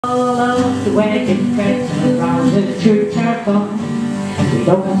All of the wagon tracks around the church are gone. We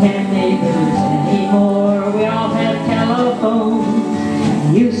don't have neighbors anymore, we all have telephones.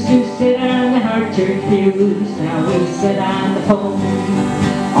 We used to sit on the hard church pews, now we sit on the phone.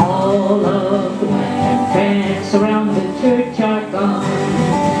 All of the wagon tracks around the church are gone.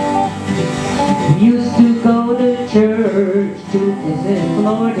 We used to go to church to visit the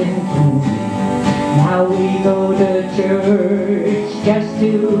Lord and King. Now we go to church just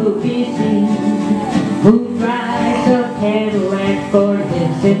to be seen. Who drives a Cadillac or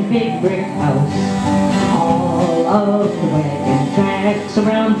lives in a big brick house? All of the wagon tracks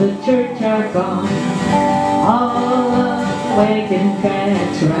around the church are gone. All of the wagon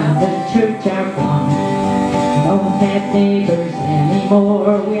tracks around the church are gone. Don't have neighbors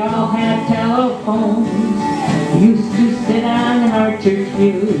anymore, we all have telephones. We used to sit on our church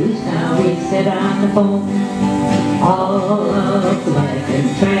pews, now we sit on the phone. All of the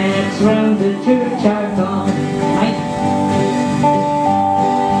wagon tracks around the church are gone.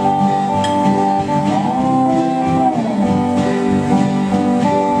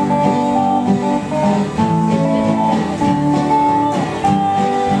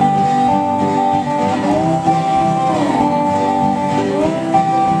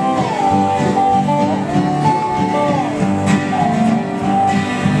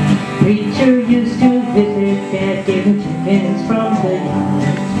 Preacher used to visit Dad, giving chickens from the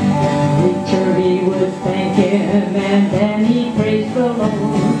yard. Preacher, he would thank him and then he praised the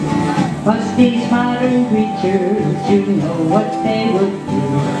Lord. But these modern preachers, you know what they would do.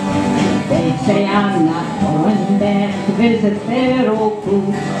 They'd say, I'm not going back to visit that old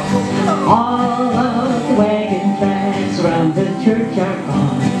fool. All of the wagon tracks around the church are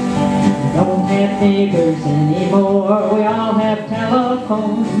gone. Don't have neighbors anymore, we all have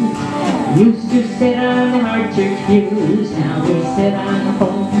telephones. Used to sit on the hard church pews, now we sit on the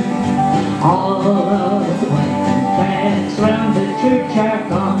phone. All of the wagon tracks around the church are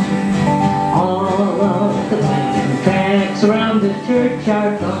gone. All of the wagon tracks around the church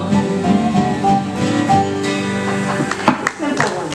are gone.